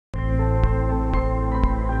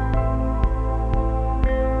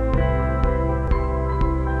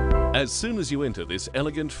As soon as you enter this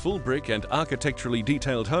elegant, full brick and architecturally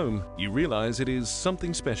detailed home, you realize it is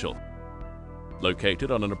something special. Located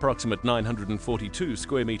on an approximate 942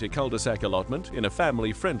 square metre cul-de-sac allotment in a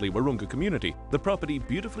family-friendly Wahroonga community, the property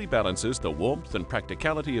beautifully balances the warmth and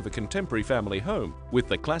practicality of a contemporary family home with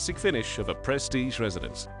the classic finish of a prestige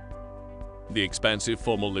residence. The expansive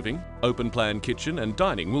formal living, open-plan kitchen and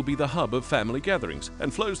dining will be the hub of family gatherings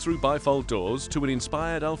and flows through bifold doors to an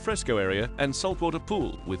inspired alfresco area and saltwater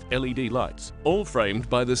pool with LED lights, all framed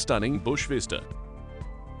by the stunning bush vista.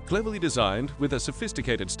 Cleverly designed with a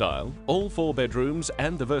sophisticated style, all 4 bedrooms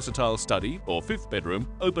and the versatile study or 5th bedroom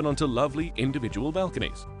open onto lovely individual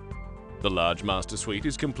balconies. The large master suite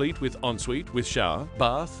is complete with ensuite with shower,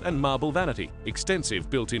 bath and marble vanity, extensive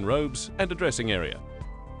built-in robes and a dressing area.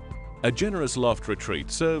 A generous loft retreat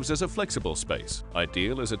serves as a flexible space,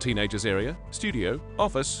 ideal as a teenager's area, studio,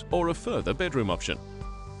 office or a further bedroom option.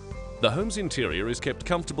 The home's interior is kept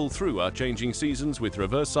comfortable through our changing seasons with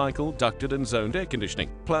reverse cycle, ducted and zoned air conditioning,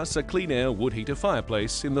 plus a clean air wood heater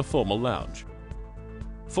fireplace in the formal lounge.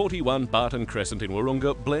 41 Barton Crescent in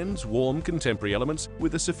Wahroonga blends warm contemporary elements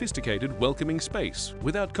with a sophisticated welcoming space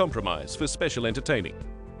without compromise for special entertaining.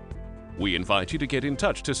 We invite you to get in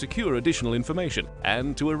touch to secure additional information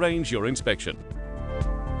and to arrange your inspection.